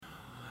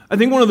I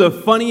think one of the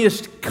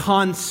funniest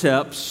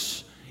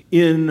concepts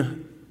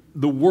in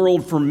the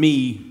world for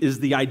me is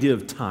the idea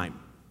of time.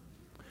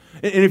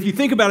 And if you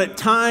think about it,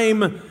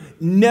 time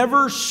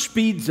never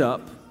speeds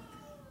up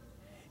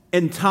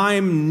and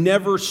time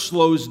never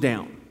slows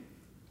down.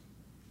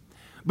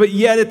 But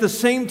yet at the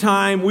same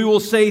time, we will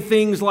say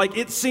things like,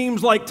 it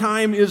seems like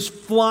time is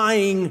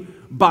flying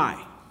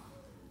by.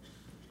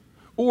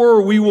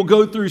 Or we will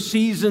go through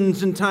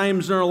seasons and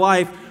times in our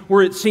life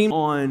where it seems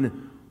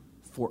on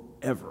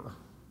forever.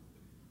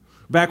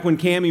 Back when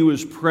Cammie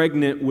was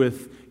pregnant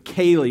with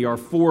Kaylee, our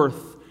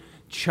fourth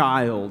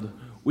child,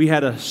 we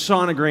had a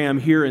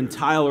sonogram here in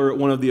Tyler at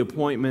one of the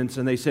appointments,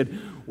 and they said,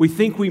 we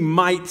think we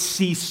might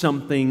see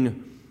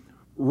something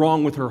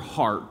wrong with her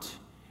heart,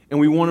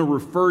 and we want to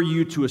refer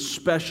you to a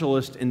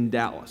specialist in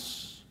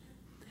Dallas.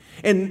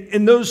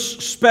 And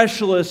those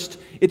specialists,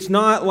 it's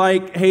not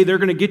like, hey, they're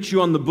going to get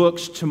you on the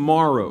books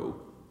tomorrow.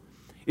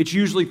 It's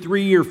usually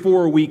 3 or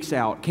 4 weeks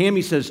out.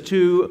 Cammie says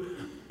 2,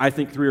 I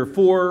think 3 or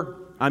 4.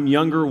 I'm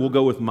younger, we'll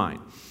go with mine.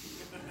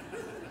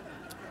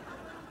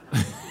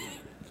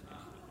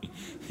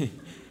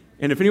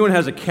 And if anyone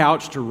has a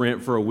couch to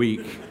rent for a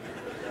week,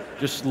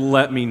 just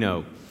let me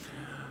know.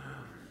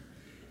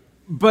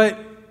 But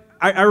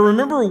I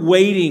remember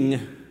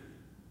waiting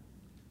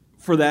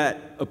for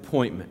that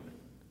appointment.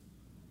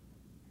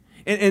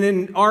 And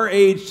in our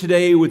age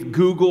today with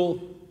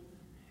Google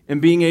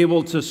and being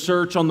able to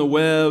search on the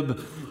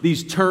web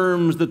these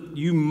terms that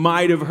you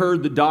might have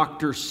heard the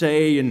doctor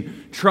say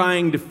and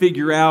trying to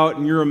figure out,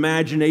 and your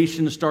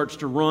imagination starts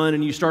to run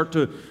and you start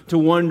to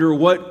wonder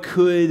what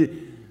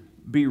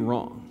could be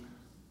wrong.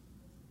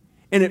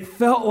 And it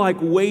felt like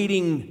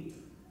waiting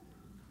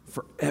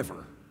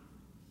forever.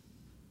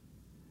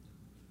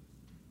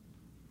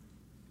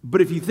 But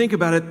if you think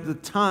about it, the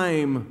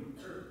time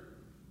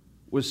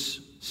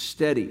was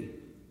steady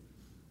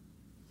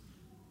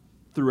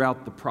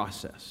throughout the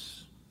process.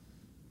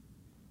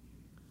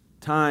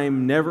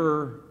 Time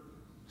never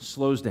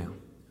slows down.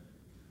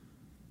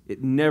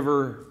 It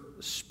never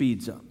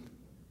speeds up.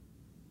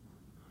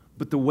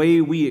 But the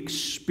way we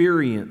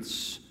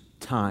experience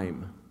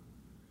time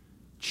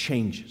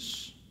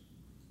changes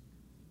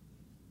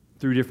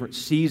through different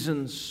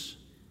seasons,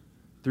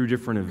 through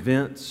different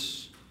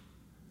events,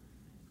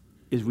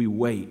 as we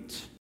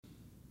wait,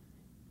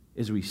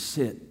 as we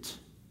sit,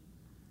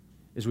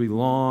 as we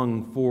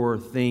long for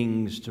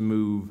things to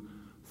move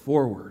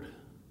forward.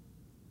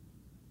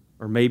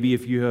 Or maybe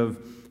if you have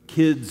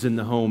kids in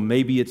the home,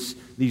 maybe it's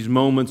these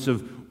moments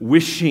of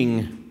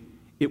wishing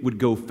it would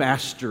go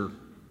faster.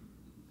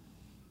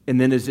 And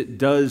then as it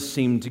does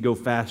seem to go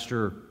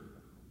faster,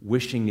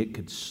 wishing it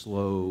could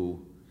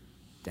slow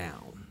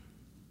down.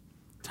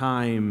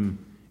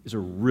 Time is a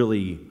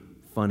really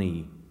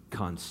funny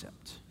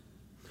concept.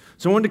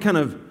 So I wanted to kind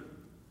of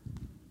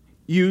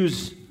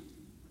use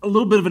a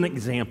little bit of an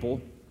example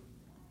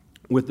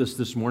with us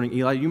this morning.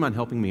 Eli, you mind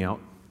helping me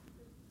out?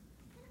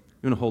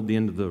 I'm going to hold the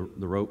end of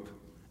the rope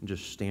and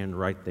just stand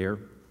right there.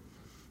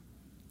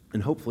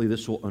 And hopefully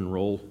this will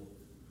unroll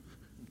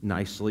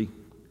nicely.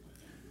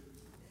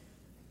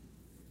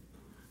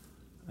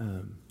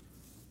 And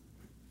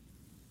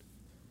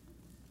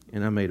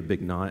I made a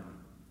big knot.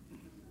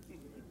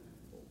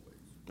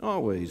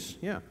 Always,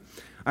 yeah.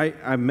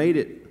 I made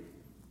it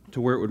to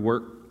where it would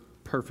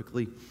work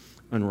perfectly,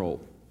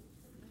 unroll.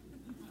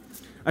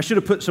 I should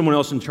have put someone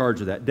else in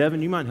charge of that.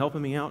 Devin, you mind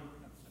helping me out?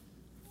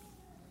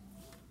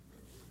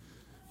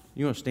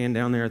 You want to stand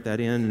down there at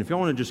that end, and if y'all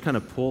want to just kind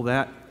of pull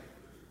that.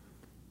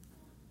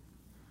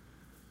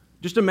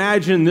 Just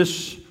imagine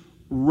this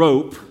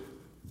rope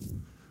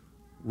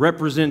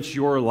represents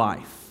your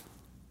life.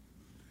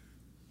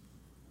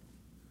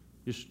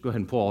 Just go ahead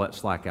and pull all that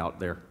slack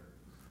out there,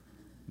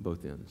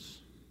 both ends.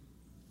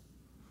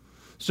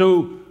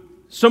 So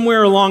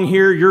somewhere along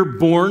here, you're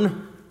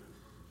born,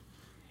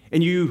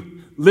 and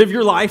you live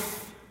your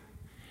life,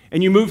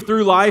 and you move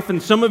through life, and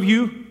some of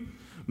you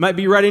might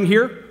be right in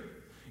here,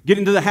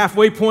 getting to the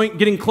halfway point,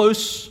 getting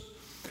close.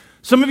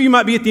 Some of you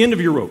might be at the end of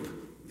your rope.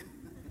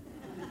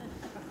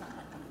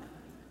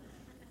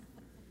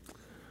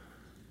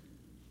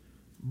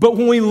 But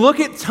when we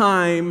look at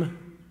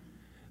time,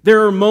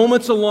 there are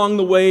moments along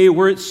the way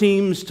where it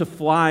seems to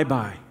fly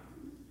by.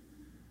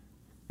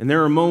 And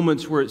there are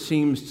moments where it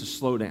seems to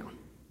slow down.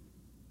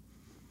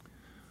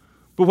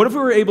 But what if we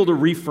were able to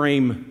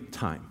reframe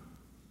time?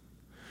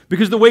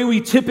 Because the way we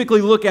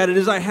typically look at it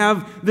is I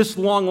have this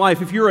long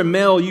life. If you're a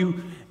male,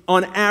 you,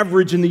 on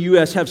average in the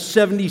U.S., have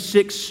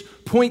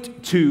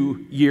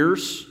 76.2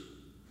 years.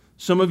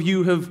 Some of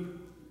you have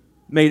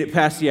made it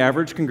past the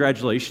average.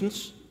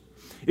 Congratulations.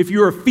 If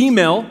you're a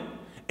female,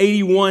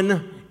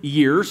 81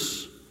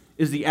 years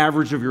is the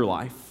average of your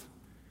life.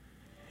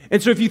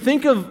 And so if you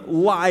think of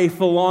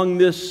life along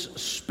this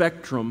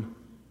spectrum,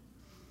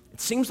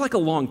 it seems like a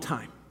long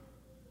time.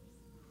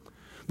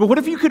 But what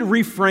if you could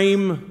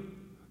reframe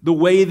the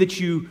way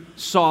that you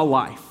saw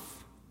life?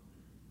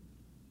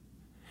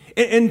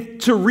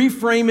 And to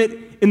reframe it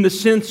in the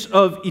sense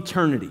of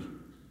eternity.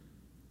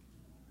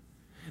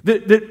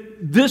 That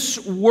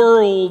this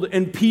world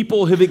and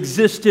people have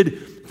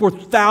existed for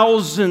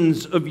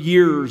thousands of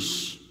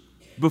years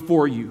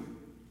before you.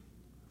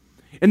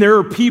 And there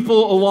are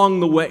people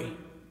along the way.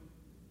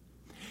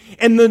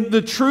 And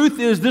the truth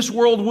is, this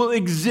world will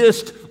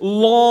exist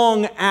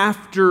long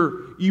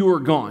after you are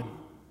gone.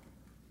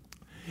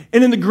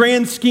 And in the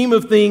grand scheme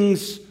of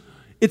things,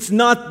 it's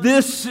not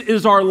this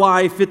is our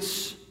life,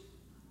 it's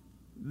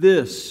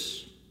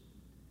this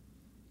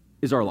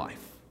is our life.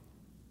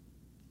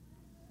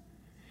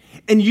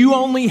 And you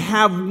only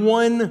have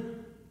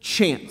one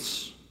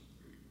chance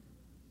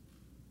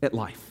at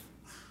life.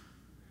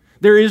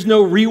 There is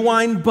no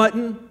rewind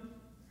button.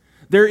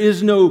 There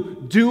is no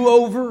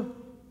do-over.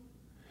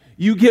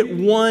 You get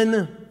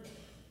one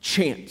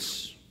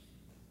chance.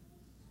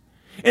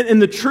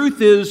 And the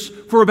truth is,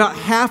 for about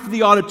half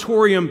the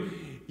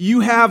auditorium,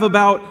 you have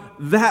about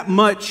that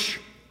much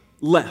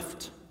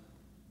left.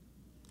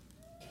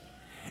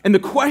 And the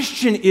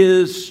question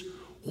is,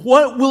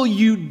 what will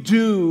you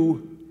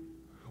do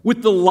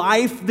with the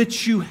life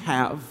that you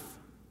have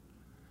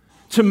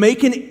to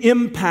make an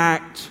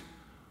impact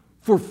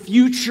for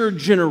future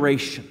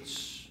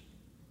generations?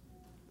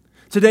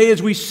 Today,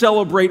 as we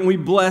celebrate and we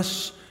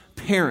bless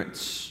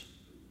parents,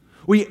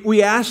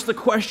 we ask the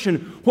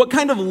question, what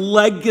kind of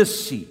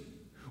legacy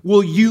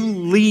will you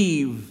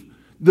leave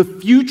the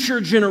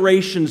future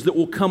generations that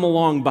will come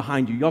along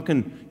behind you? Y'all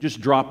can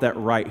just drop that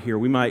right here.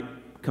 We might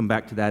come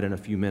back to that in a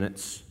few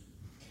minutes.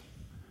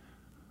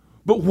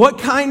 But what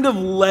kind of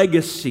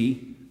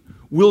legacy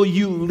will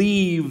you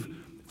leave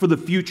for the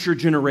future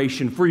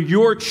generation, for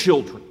your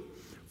children,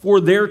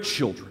 for their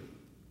children?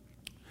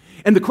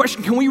 And the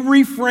question, can we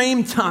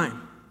reframe time?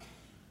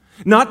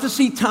 Not to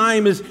see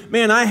time as,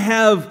 man, I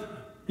have,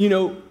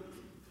 80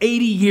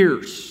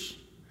 years.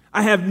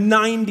 I have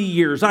 90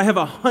 years. I have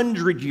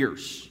 100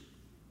 years.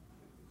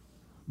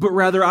 But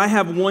rather, I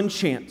have one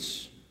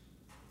chance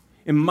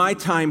in my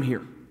time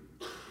here.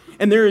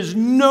 And there is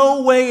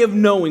no way of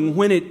knowing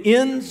when it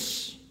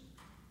ends.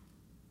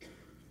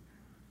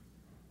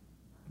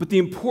 But the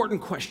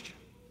important question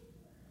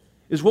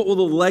is, what will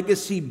the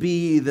legacy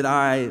be that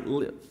I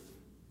live?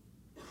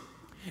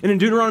 And in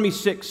Deuteronomy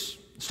 6,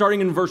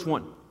 starting in verse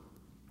 1,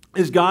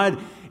 as God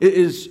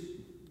is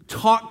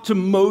talked to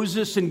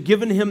Moses and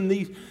given him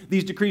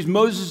these decrees,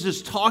 Moses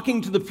is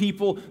talking to the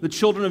people, the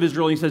children of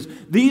Israel. He says,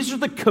 these are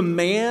the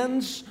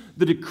commands,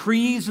 the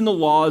decrees, and the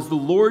laws the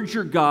Lord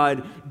your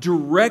God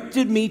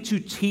directed me to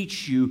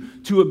teach you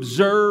to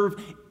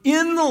observe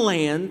in the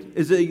land,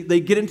 as they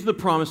get into the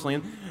promised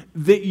land,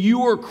 that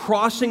you are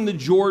crossing the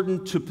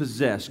Jordan to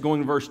possess.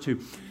 Going to verse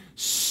 2.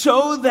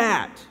 So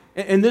that,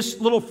 and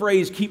this little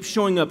phrase keeps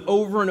showing up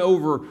over and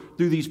over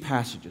through these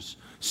passages,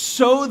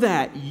 so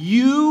that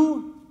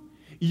you,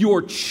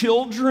 your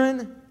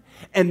children,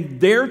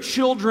 and their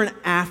children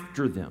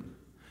after them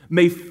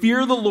may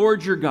fear the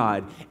Lord your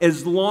God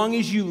as long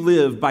as you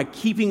live by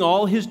keeping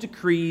all his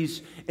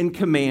decrees and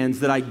commands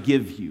that I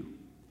give you,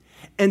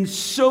 and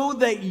so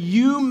that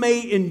you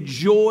may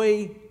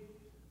enjoy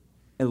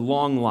a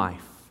long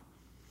life.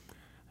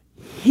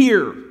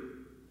 Here,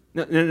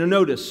 now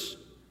notice,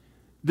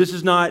 this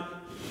is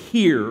not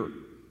here,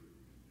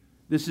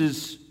 this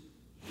is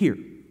here.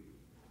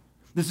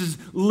 This is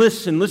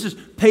listen, this is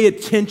pay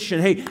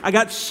attention. Hey, I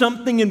got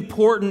something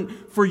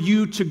important for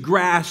you to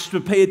grasp,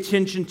 to pay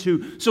attention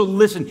to. So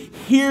listen,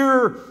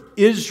 hear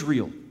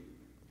Israel,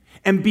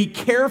 and be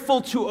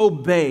careful to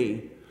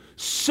obey,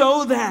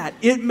 so that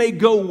it may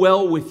go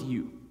well with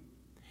you,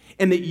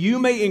 and that you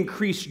may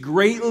increase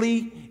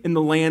greatly in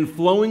the land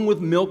flowing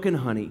with milk and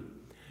honey,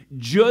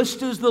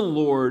 just as the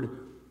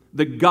Lord,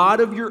 the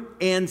God of your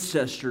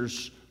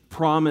ancestors,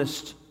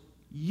 promised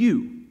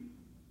you.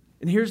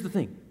 And here's the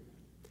thing.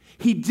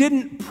 He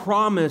didn't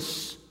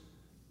promise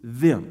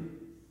them.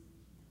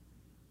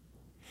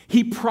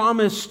 He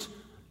promised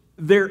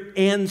their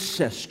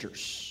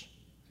ancestors,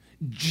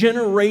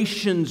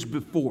 generations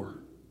before.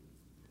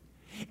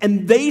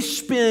 And they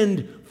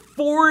spend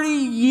 40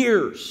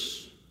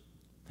 years,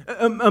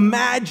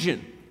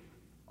 imagine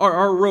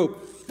our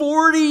rope,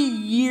 40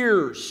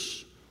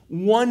 years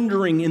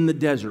wandering in the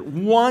desert,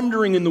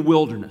 wandering in the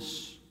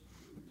wilderness.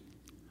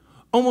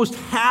 Almost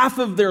half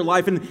of their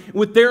life, and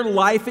with their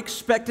life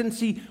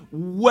expectancy,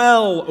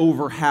 well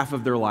over half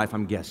of their life,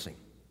 I'm guessing.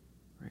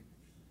 Right?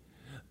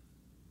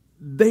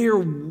 They are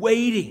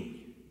waiting.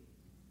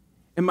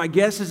 And my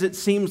guess is it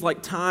seems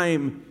like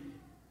time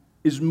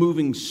is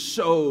moving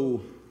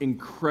so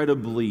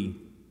incredibly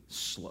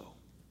slow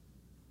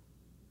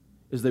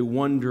as they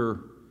wander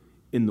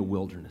in the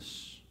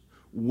wilderness,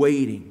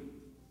 waiting.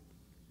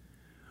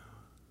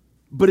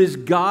 But as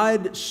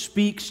God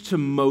speaks to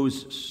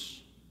Moses,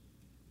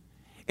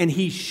 and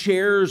he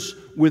shares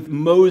with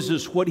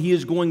Moses what he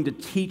is going to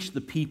teach the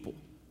people,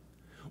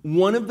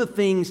 one of the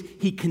things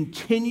he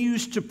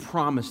continues to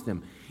promise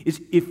them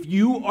is, if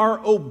you are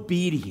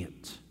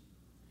obedient,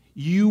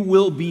 you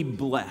will be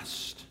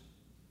blessed.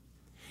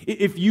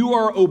 If you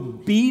are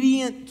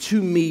obedient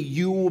to me,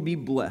 you will be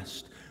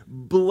blessed.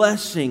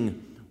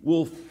 Blessing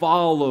will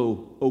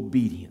follow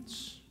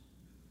obedience.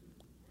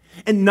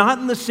 And not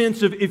in the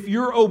sense of if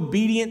you're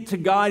obedient to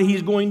God,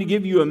 He's going to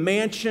give you a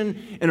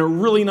mansion and a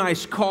really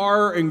nice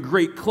car and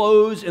great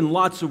clothes and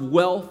lots of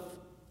wealth.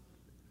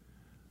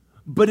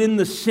 But in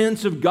the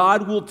sense of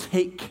God will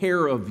take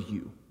care of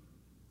you.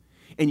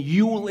 And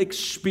you will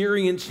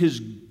experience His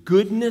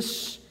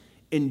goodness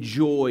and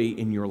joy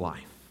in your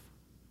life.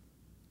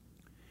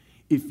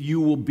 If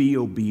you will be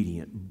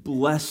obedient,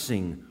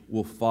 blessing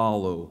will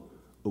follow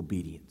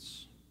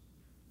obedience.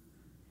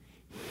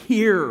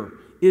 Hear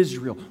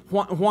Israel.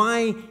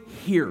 Why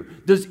hear?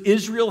 Does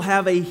Israel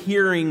have a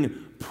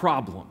hearing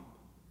problem?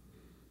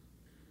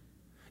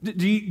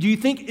 Do you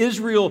think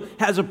Israel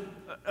has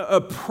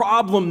a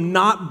problem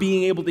not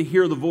being able to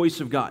hear the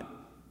voice of God?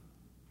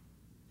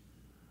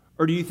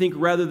 Or do you think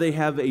rather they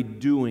have a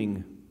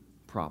doing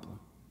problem?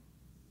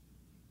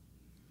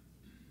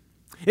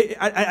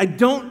 I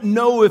don't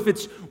know if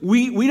it's,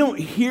 we don't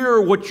hear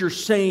what you're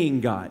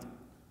saying, God.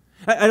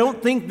 I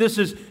don't think this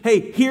is,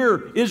 hey,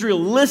 here, Israel,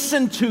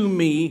 listen to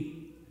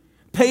me,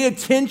 pay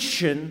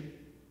attention.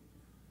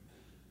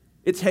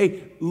 It's,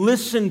 hey,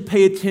 listen,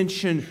 pay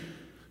attention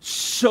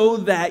so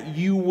that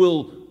you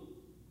will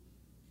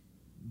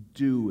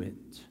do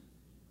it,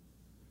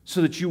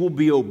 so that you will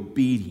be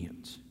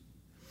obedient.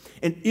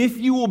 And if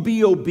you will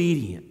be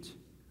obedient,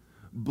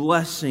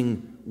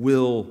 blessing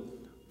will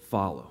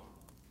follow.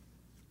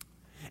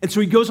 And so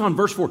he goes on,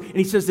 verse 4, and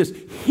he says this,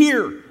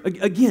 Hear,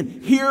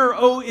 again, hear,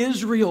 O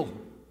Israel,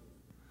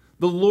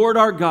 the Lord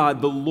our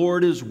God, the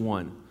Lord is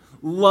one.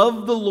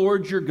 Love the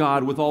Lord your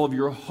God with all of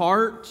your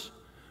heart,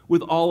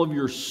 with all of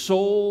your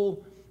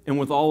soul, and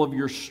with all of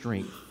your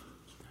strength.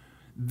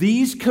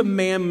 These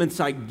commandments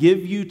I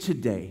give you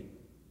today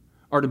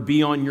are to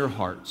be on your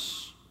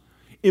hearts.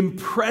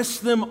 Impress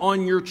them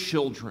on your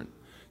children.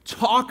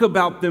 Talk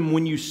about them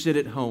when you sit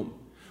at home,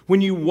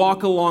 when you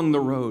walk along the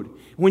road,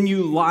 when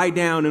you lie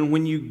down and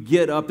when you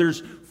get up.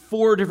 There's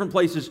 4 different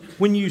places.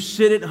 When you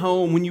sit at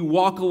home, when you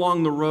walk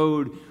along the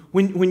road,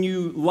 when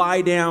you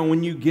lie down,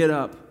 when you get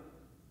up.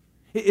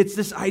 It's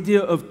this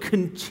idea of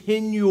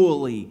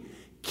continually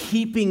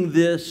keeping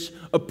this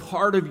a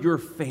part of your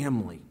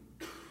family,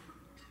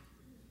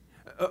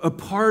 a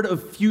part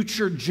of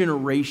future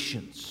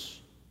generations.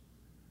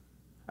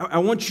 I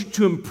want you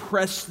to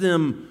impress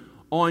them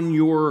on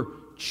your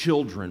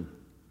children.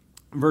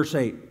 Verse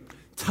 8,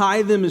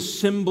 tie them as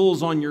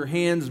symbols on your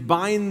hands,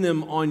 bind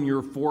them on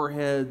your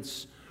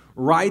foreheads,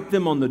 write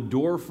them on the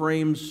door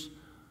frames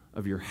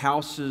of your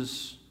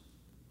houses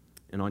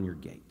and on your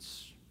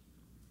gates.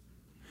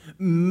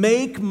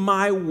 Make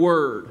my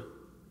word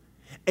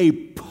a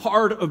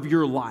part of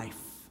your life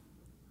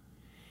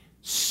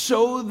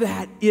so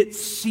that it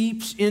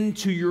seeps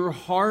into your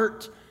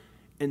heart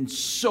and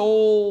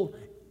soul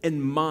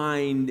and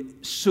mind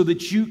so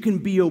that you can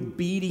be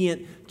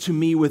obedient to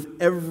me with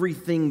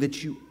everything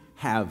that you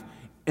have,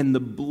 and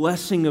the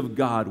blessing of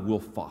God will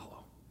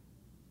follow.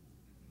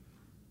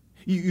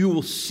 You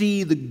will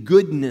see the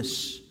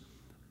goodness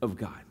of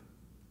God.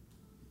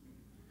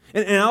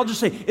 And I'll just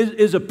say,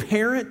 as a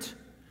parent,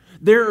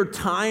 there are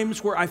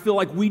times where I feel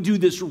like we do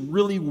this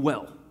really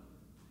well,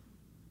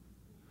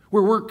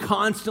 where we're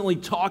constantly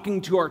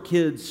talking to our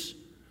kids,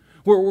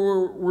 where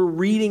we're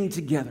reading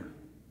together.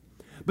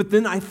 But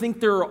then I think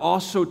there are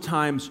also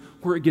times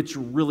where it gets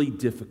really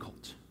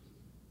difficult,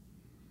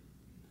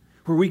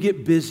 where we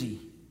get busy,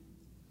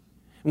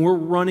 and we're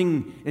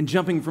running and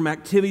jumping from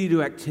activity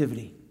to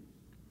activity,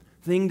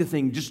 thing to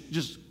thing,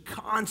 just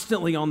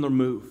constantly on the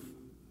move.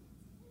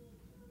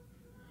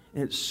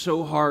 And it's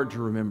so hard to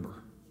remember.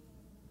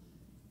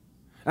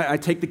 I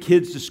take the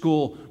kids to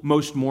school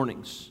most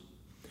mornings.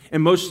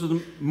 And most of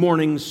the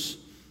mornings,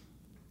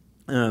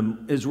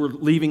 as we're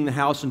leaving the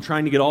house and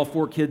trying to get all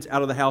 4 kids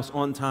out of the house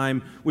on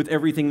time with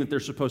everything that they're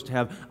supposed to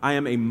have, I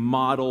am a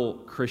model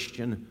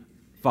Christian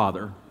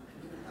father.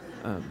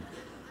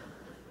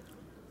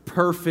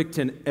 Perfect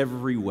in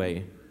every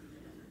way.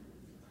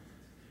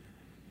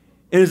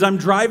 And as I'm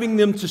driving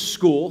them to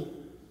school,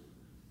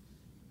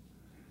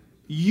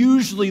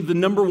 usually the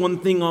number one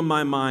thing on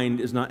my mind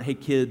is not, hey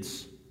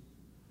kids,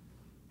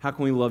 how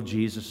can we love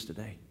Jesus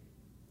today?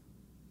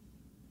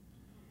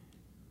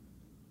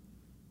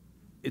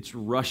 It's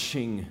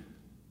rushing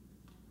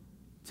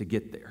to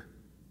get there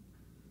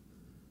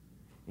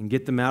and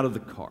get them out of the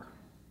car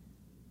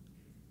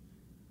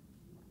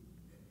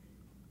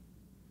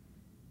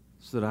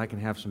so that I can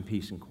have some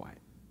peace and quiet.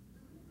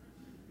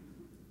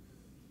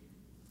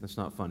 That's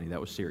not funny.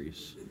 That was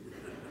serious.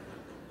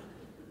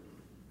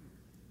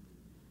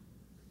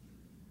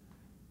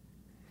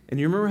 And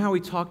you remember how we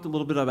talked a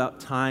little bit about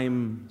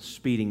time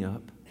speeding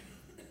up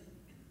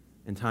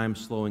and time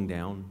slowing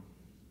down?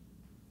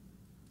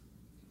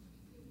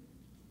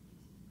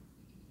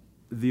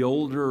 The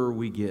older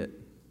we get,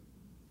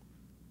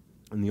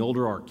 and the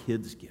older our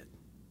kids get,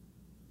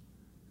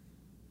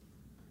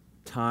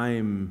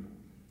 time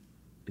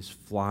is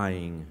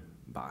flying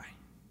by.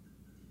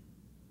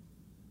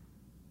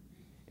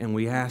 And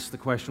we ask the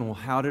question, well,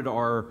 how did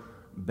our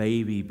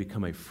baby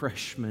become a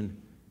freshman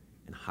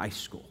in high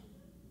school?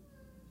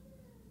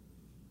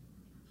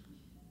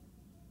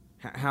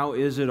 How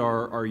is it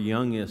our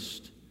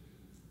youngest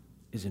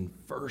is in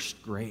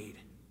first grade?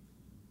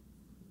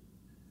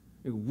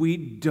 We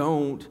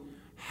don't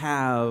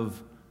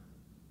have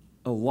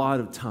a lot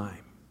of time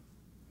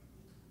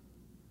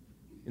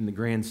in the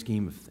grand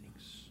scheme of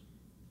things.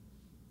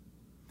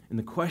 And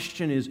the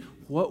question is,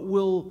 what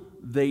will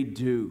they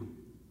do?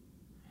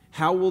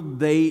 How will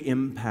they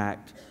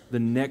impact the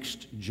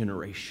next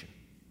generation?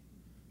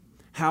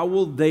 How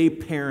will they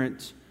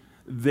parent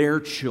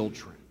their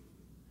children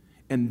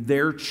and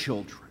their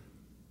children?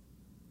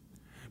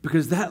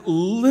 Because that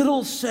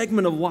little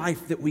segment of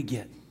life that we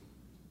get,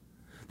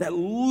 that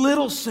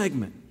little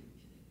segment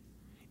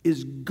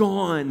is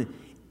gone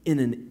in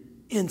an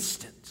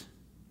instant.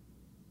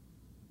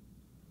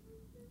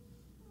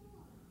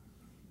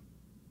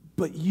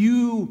 But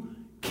you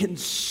can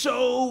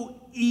so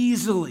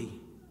easily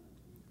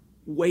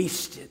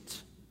waste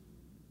it.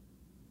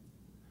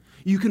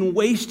 You can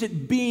waste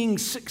it being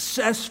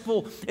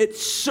successful at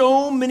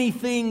so many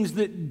things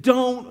that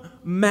don't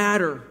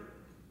matter.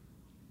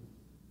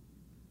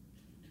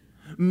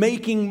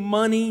 Making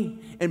money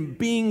and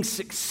being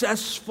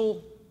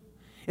successful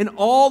in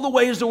all the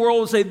ways the world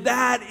will say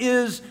that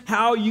is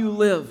how you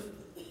live.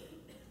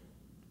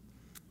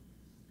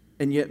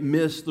 And yet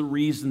miss the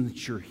reason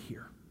that you're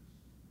here.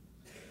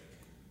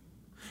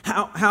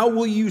 How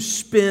will you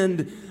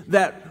spend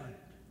that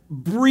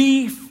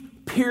brief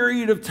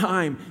period of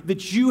time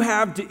that you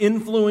have to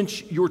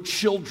influence your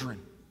children,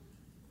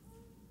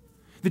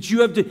 that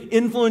you have to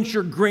influence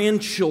your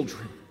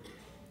grandchildren?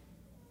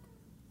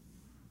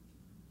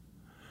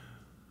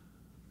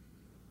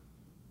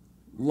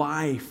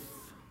 Life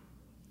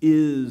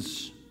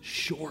is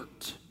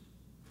short,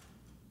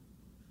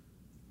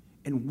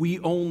 and we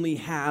only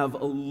have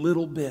a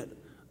little bit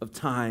of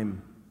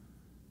time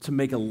to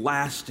make a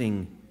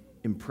lasting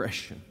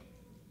impression.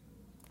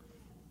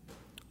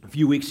 A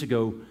few weeks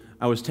ago,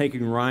 I was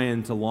taking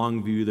Ryan to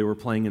Longview. They were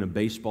playing in a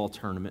baseball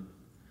tournament.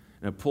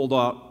 And I pulled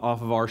off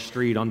of our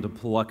street onto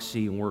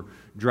Biloxi, and we're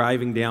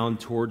driving down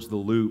towards the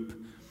loop.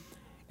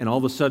 And all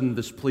of a sudden,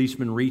 this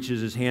policeman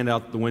reaches his hand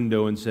out the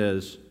window and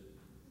says,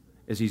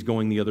 as he's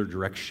going the other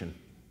direction.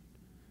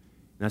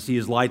 And I see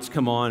his lights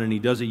come on, and he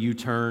does a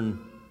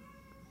U-turn.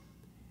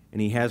 And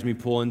he has me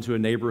pull into a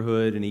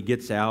neighborhood, and he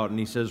gets out, and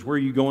he says, "Where are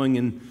you going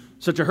in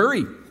such a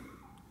hurry?"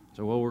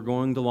 So, well, we're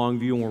going to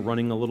Longview, and we're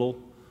running a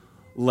little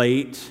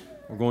late.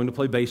 We're going to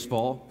play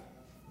baseball.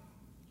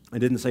 I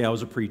didn't say I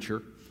was a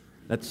preacher.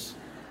 That's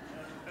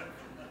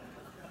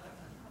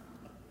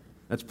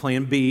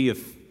plan B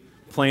if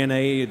plan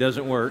A it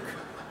doesn't work.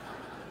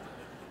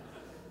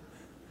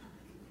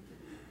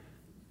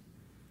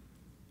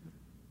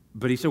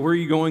 But he said, "Where are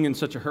you going in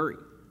such a hurry?"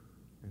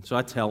 And so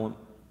I tell him.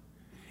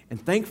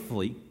 And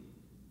thankfully,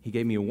 he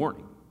gave me a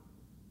warning.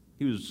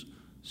 He was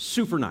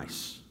super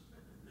nice.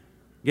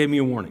 Gave me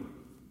a warning.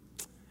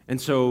 And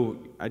so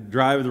I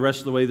drive the rest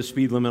of the way the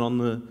speed limit on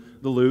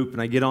the loop,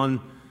 and I get on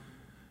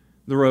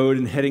the road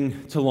and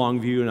heading to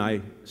Longview, and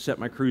I set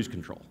my cruise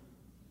control.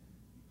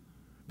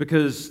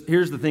 Because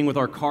here's the thing with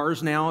our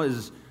cars now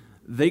is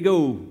they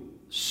go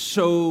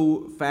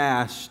so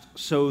fast,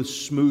 so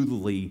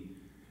smoothly,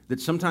 that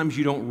sometimes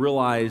you don't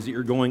realize that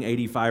you're going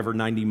 85 or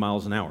 90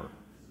 miles an hour,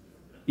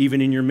 even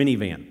in your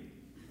minivan.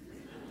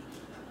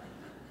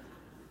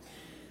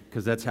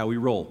 Because that's how we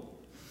roll.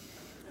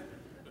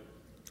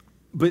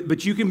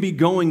 But you can be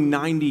going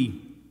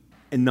 90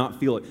 and not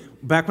feel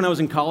it. Back when I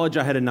was in college,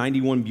 I had a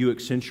 91 Buick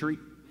Century,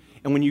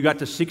 and when you got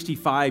to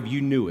 65,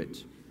 you knew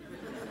it.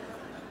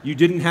 You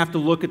didn't have to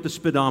look at the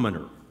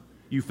speedometer.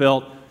 You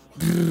felt...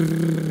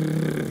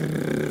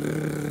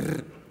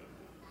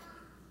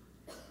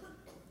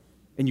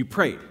 And you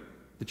prayed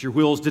that your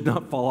wheels did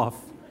not fall off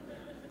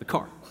the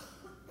car.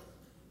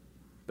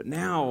 But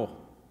now,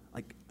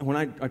 like when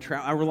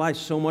I rely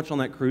so much on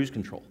that cruise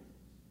control.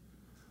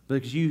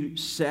 Because you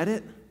set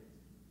it,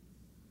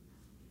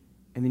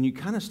 and then you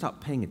kind of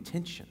stop paying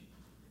attention.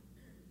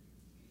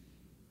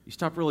 You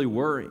stop really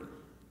worrying.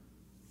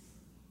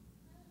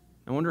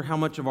 I wonder how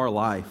much of our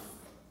life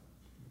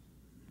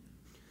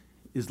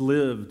is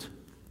lived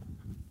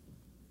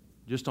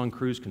just on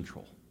cruise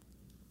control.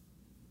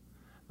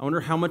 I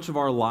wonder how much of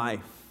our life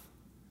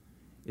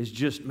is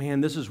just,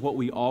 man, this is what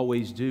we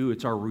always do.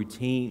 It's our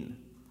routine.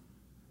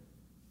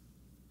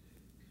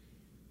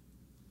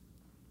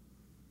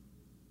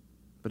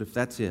 But if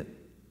that's it,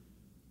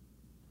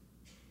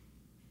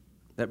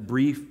 that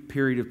brief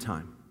period of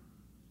time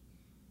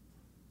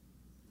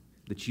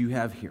that you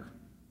have here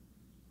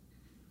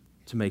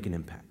to make an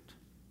impact,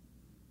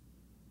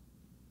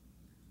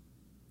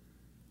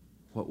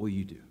 what will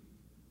you do?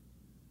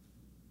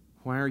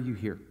 Why are you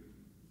here?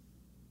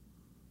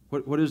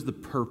 What is the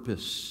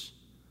purpose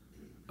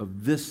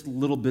of this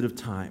little bit of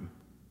time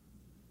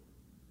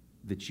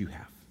that you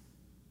have?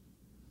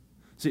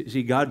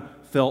 See, God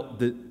felt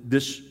that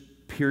this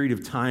period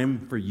of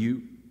time for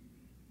you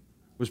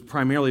was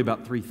primarily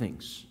about three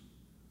things.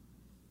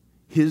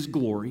 His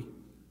glory,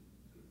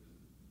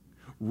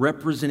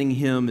 representing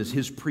Him as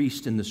His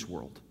priest in this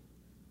world,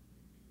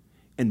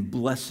 and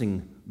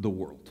blessing the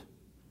world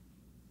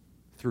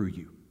through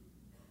you.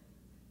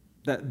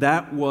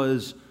 That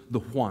was the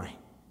why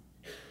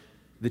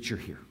that you're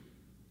here.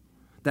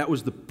 That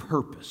was the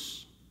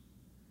purpose.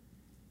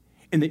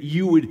 And that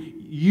you would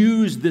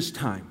use this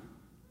time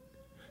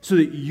so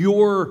that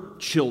your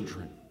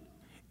children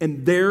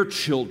and their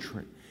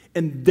children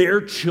and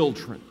their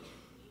children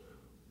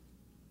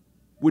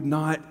would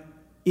not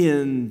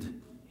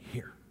end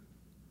here,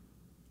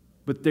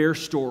 but their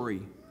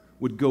story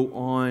would go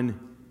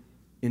on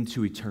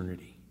into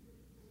eternity.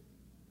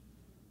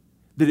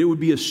 That it would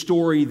be a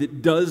story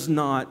that does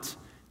not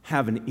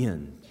have an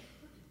end.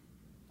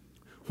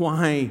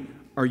 Why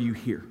are you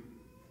here?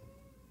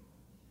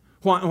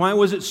 Why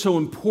was it so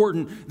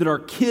important that our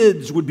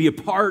kids would be a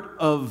part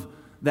of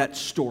that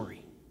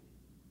story?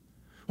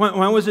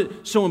 Why was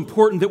it so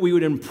important that we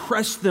would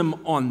impress them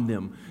on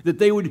them? That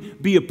they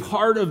would be a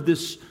part of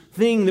this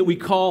thing that we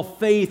call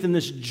faith and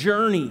this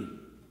journey?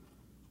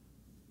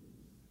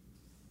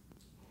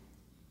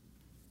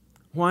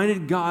 Why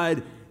did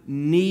God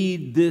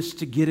need this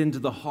to get into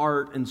the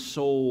heart and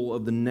soul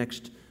of the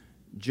next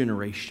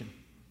generation?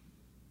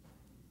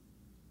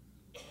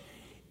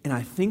 And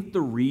I think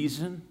the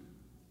reason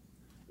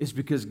is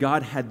because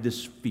God had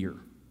this fear.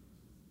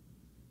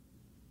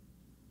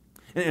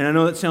 And I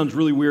know that sounds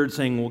really weird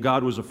saying, well,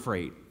 God was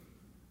afraid.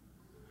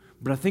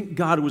 But I think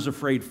God was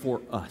afraid for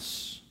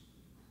us.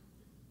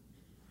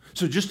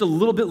 So just a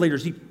little bit later,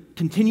 as he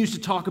continues to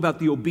talk about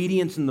the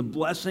obedience and the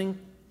blessing,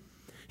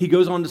 he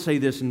goes on to say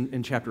this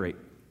in chapter 8.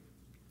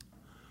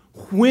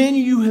 When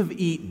you have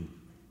eaten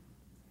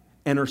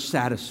and are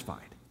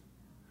satisfied,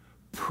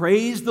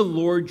 praise the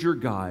Lord your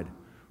God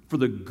for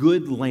the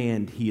good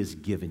land he has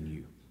given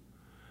you.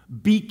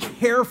 Be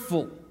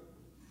careful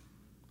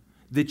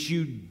that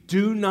you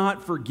do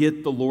not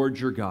forget the Lord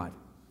your God,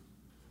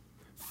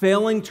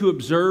 failing to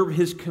observe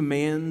his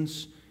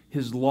commands,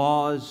 his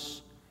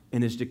laws,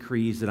 and his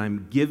decrees that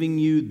I'm giving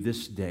you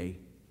this day.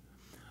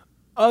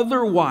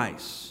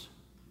 Otherwise,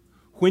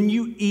 when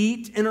you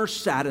eat and are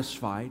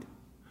satisfied,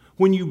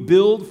 when you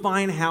build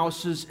fine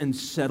houses and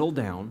settle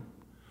down,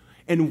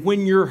 and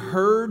when your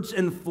herds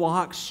and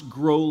flocks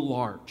grow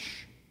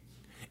large,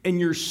 and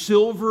your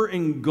silver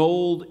and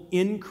gold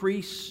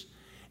increase,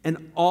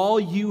 and all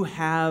you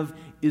have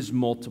is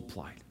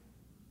multiplied.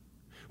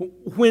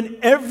 When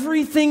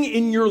everything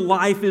in your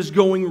life is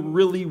going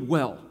really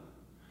well,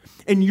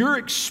 and you're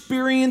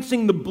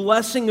experiencing the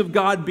blessing of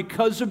God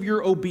because of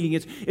your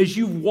obedience, as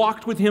you've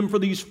walked with him for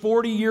these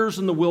 40 years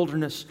in the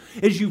wilderness,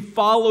 as you've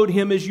followed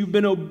him, as you've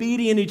been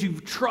obedient, as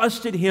you've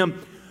trusted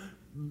him,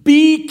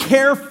 be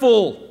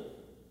careful.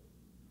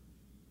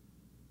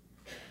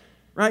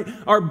 Right?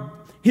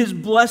 His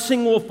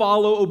blessing will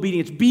follow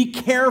obedience. Be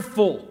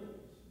careful.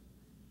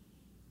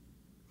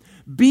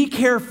 Be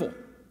careful,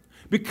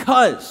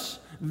 because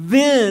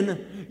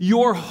then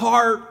your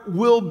heart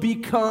will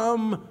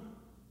become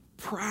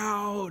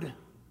proud.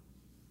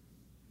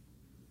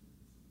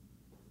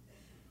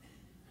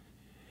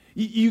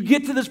 You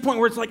get to this point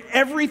where it's like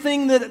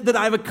everything that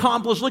I've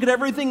accomplished, look at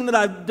everything that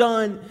I've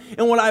done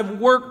and what I've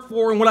worked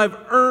for and what I've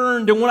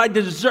earned and what I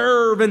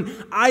deserve. And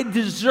I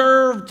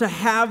deserve to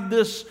have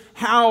this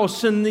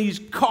house and these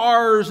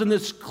cars and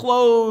this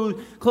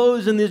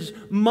clothes and this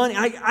money.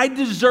 I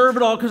deserve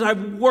it all because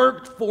I've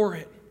worked for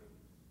it.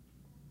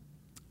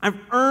 I've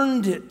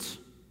earned it.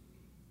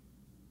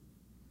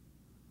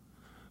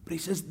 But he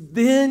says,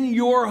 then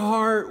your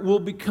heart will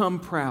become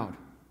proud.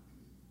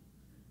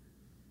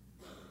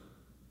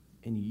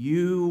 And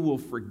you will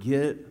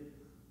forget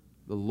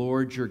the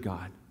Lord your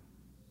God,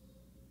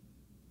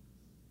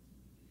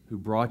 who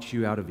brought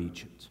you out of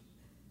Egypt,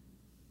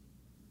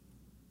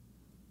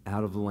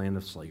 out of the land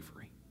of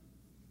slavery.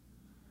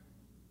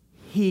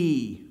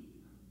 He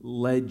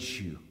led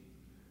you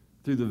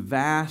through the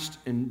vast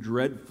and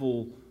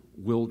dreadful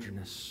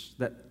wilderness,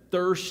 that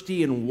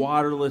thirsty and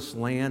waterless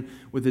land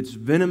with its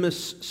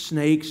venomous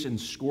snakes and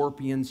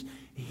scorpions.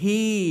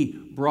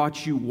 He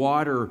brought you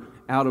water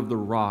out of the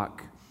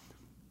rock.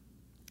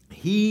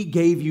 He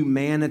gave you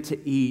manna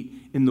to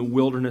eat in the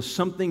wilderness,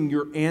 something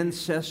your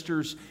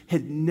ancestors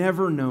had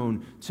never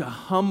known, to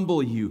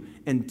humble you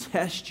and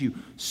test you,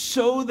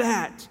 so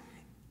that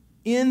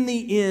in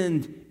the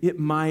end it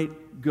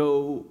might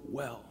go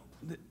well.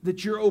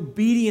 That your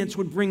obedience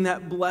would bring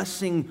that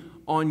blessing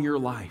on your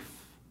life.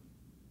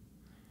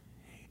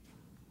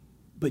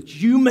 But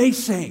you may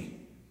say,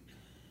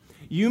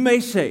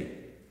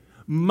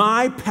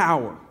 my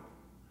power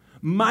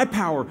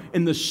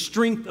and the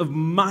strength of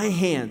my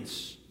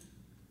hands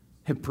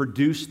have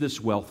produced this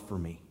wealth for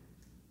me.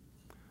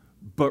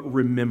 But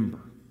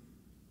remember,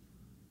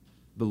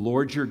 the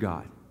Lord your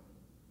God,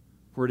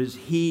 for it is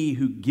He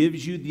who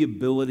gives you the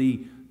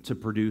ability to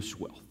produce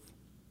wealth,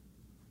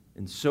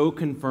 and so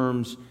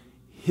confirms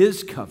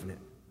His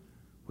covenant,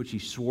 which He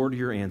swore to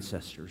your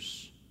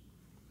ancestors,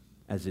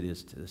 as it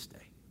is to this day.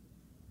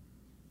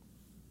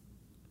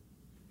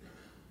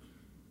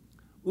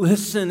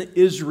 Listen,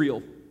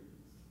 Israel.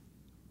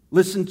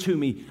 Listen to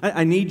me.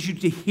 I need you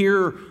to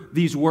hear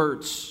these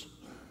words.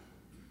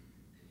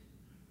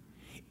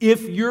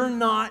 If you're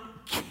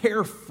not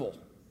careful,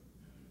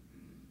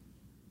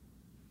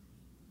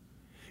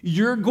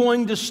 You're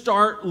going to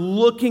start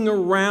looking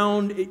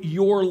around at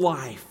your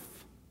life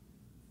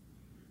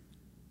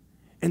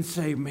and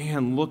say,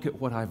 man, look at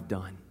what I've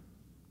done.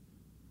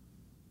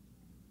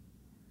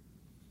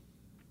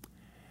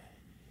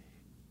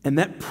 And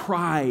that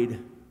pride,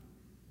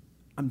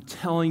 I'm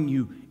telling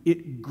you,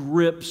 it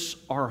grips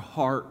our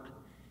heart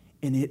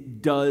and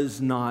it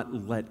does not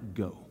let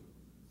go.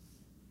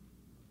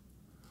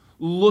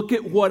 Look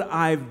at what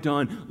I've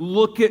done.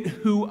 Look at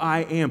who I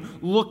am.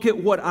 Look at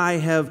what I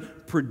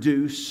have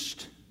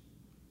produced.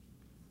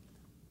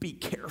 Be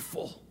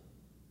careful.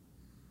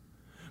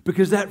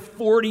 Because that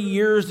 40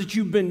 years that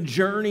you've been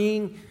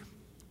journeying,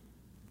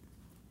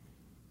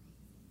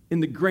 in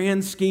the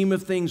grand scheme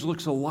of things,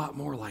 looks a lot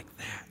more like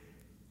that.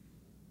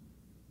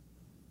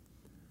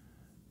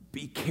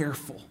 Be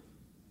careful.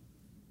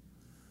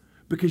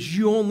 Because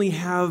you only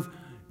have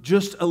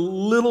just a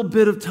little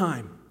bit of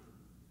time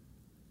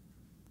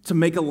to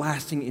make a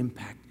lasting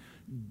impact.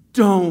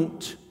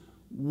 Don't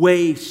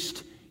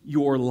waste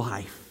your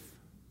life.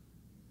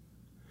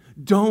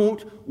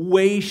 Don't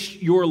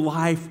waste your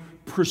life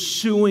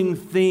pursuing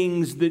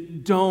things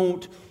that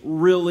don't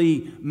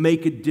really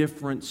make a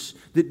difference,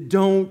 that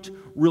don't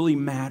really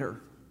matter.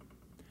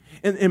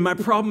 And my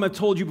problem, I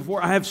told you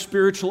before, I have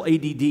spiritual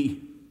ADD.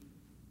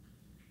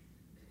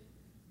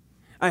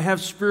 I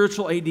have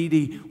spiritual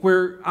ADD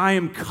where I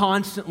am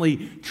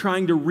constantly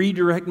trying to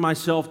redirect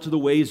myself to the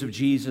ways of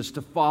Jesus,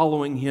 to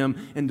following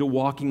Him and to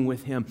walking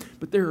with Him.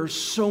 But there are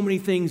so many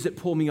things that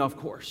pull me off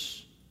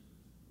course.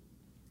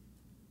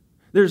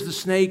 There's the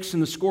snakes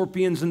and the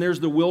scorpions and there's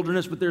the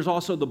wilderness, but there's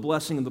also the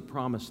blessing of the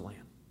promised land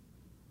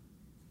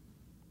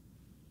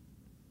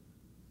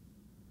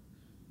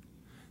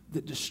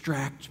that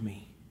distract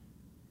me,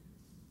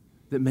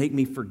 that make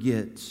me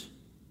forget.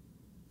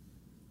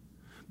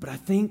 But I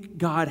think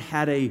God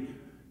had a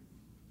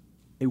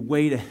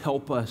way to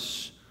help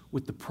us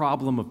with the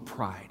problem of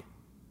pride.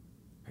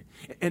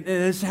 And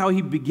that's how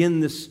He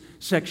began this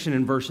section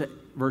in verse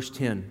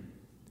 10.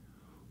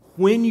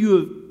 When you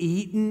have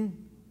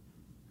eaten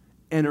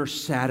and are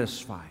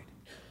satisfied,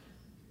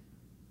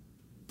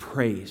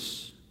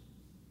 praise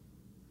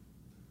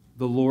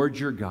the Lord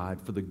your God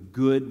for the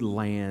good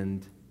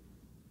land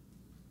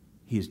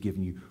He has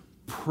given you.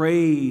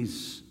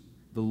 Praise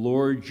the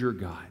Lord your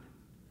God.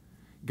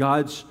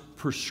 God's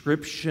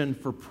prescription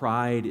for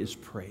pride is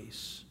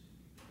praise.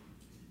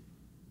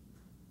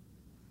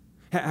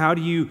 How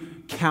do you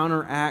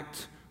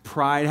counteract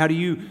pride? How do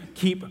you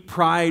keep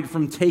pride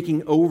from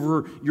taking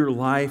over your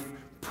life?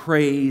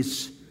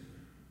 Praise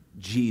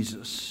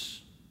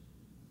Jesus.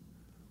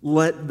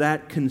 Let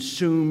that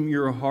consume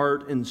your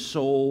heart and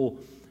soul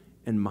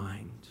and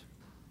mind.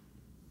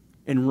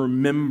 And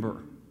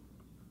remember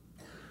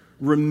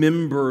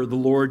the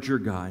Lord your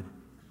God,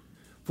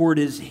 for it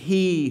is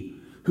He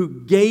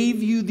who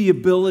gave you the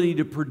ability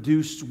to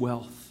produce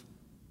wealth.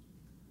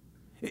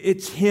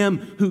 It's Him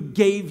who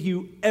gave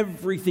you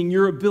everything,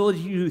 your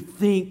ability to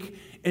think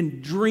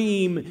and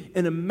dream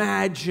and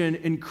imagine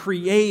and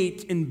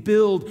create and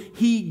build.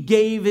 He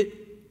gave it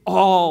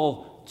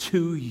all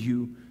to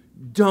you.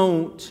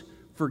 Don't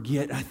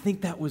forget. I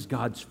think that was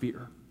God's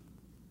fear.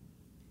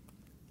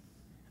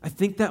 I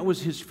think that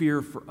was His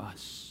fear for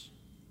us.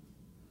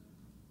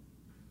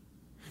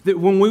 That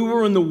when we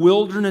were in the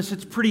wilderness,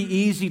 it's pretty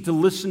easy to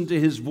listen to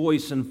His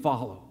voice and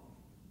follow.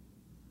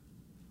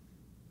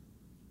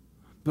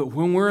 But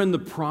when we're in the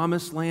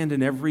promised land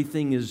and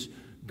everything is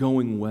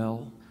going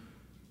well,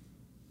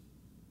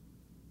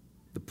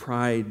 the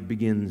pride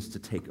begins to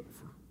take over.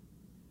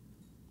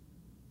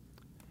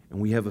 And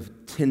we have a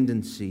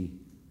tendency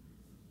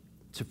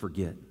to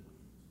forget.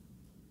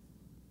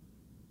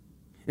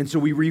 And so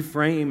we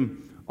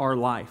reframe our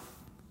life.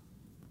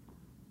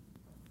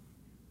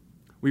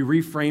 We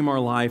reframe our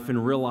life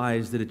and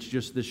realize that it's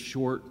just this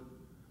short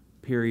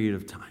period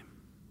of time.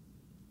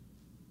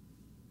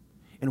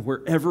 And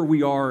wherever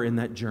we are in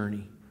that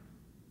journey,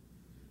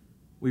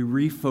 we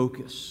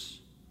refocus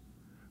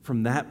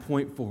from that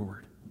point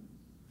forward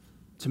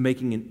to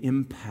making an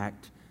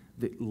impact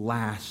that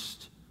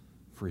lasts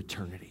for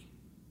eternity.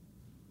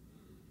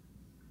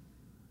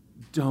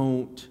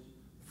 Don't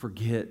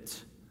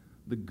forget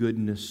the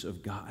goodness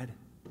of God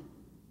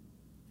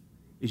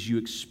as you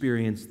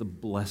experience the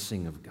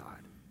blessing of God.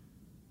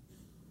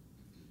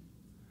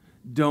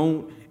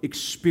 Don't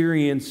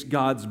experience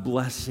God's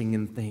blessing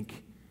and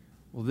think,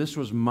 well, this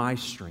was my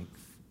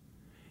strength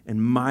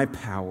and my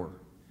power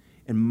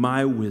and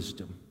my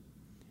wisdom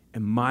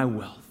and my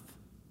wealth.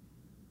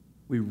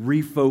 We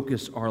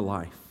refocus our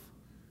life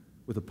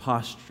with a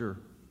posture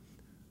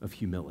of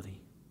humility.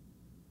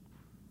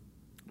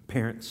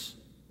 Parents,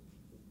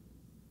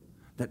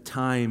 that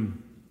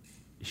time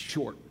is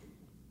short.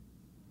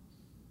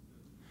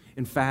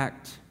 In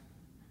fact,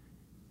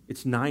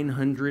 it's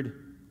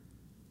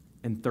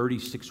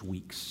 936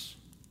 weeks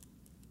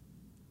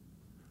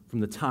from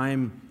the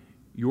time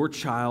your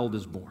child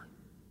is born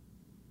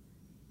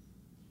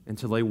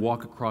until they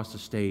walk across the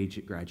stage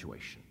at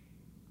graduation.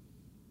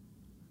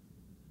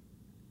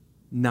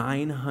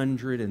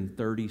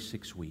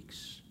 936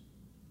 weeks.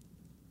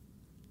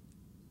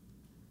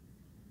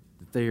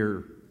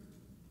 they're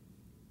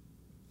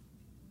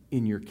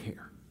in your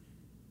care.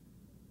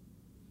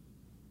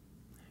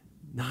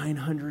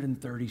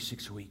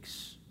 936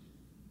 weeks.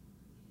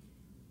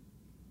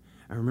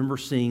 I remember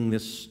seeing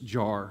this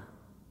jar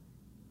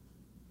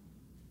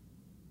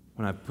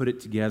when I put it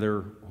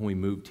together when we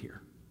moved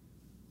here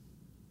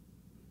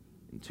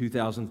in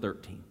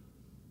 2013.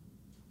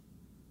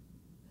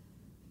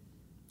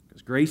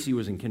 Because Gracie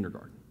was in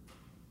kindergarten,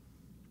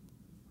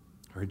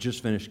 or had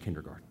just finished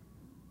kindergarten.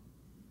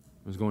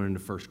 Was going into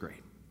first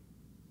grade.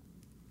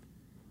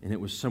 And it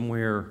was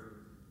somewhere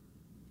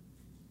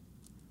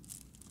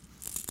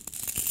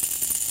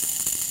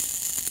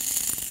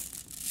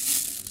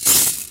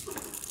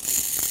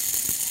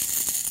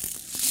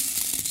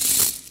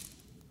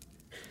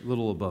a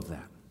little above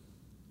that.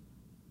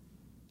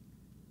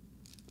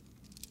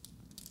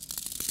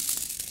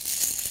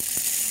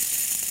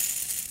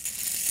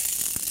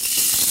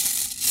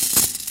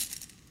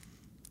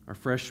 Our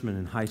freshman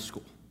in high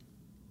school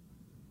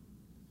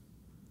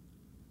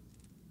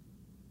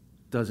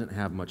doesn't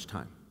have much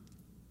time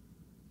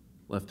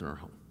left in our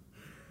home.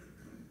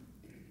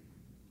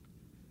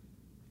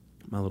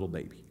 My little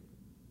baby.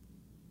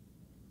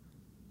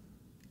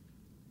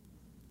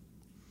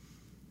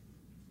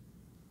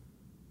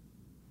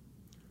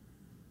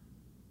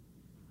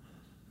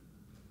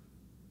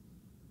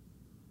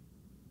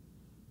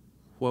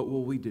 What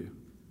will we do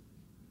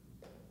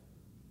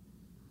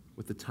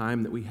with the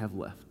time that we have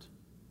left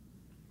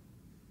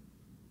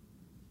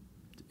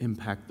to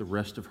impact the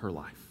rest of her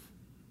life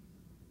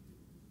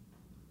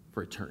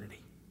for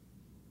eternity?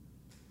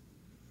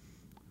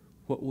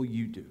 What will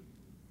you do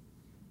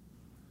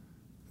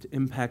to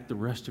impact the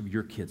rest of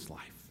your kid's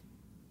life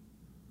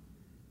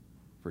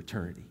for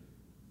eternity?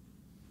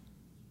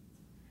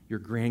 Your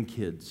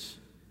grandkids'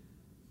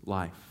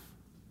 life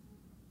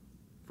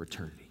for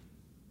eternity?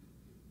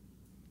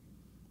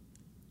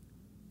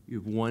 You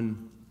have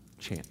one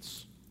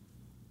chance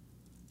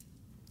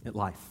at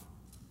life.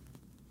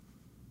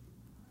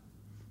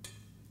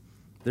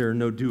 There are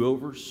no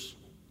do-overs.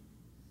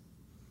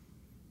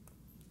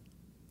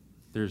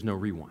 There's no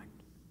rewind.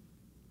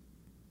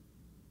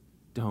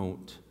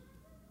 Don't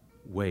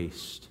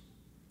waste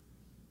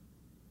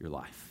your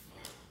life.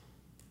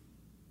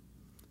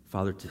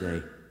 Father,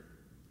 today,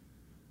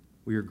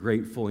 we are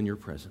grateful in your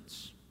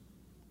presence.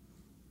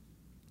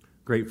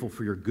 Grateful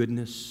for your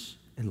goodness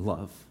and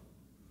love.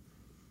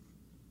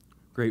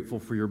 Grateful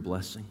for your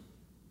blessing.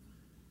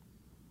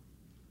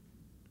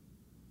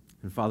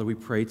 And Father, we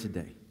pray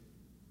today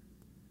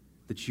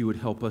that you would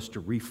help us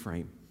to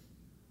reframe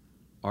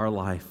our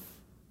life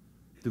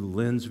through the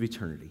lens of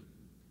eternity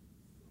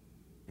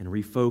and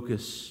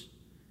refocus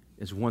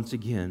as once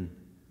again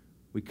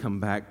we come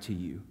back to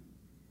you,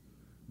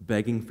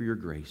 begging for your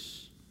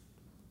grace,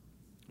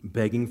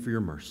 begging for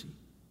your mercy,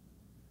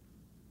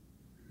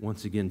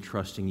 once again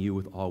trusting you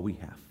with all we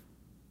have.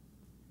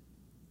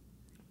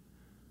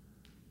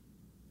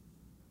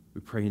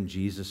 We pray in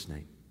Jesus'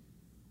 name.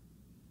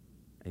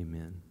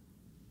 Amen.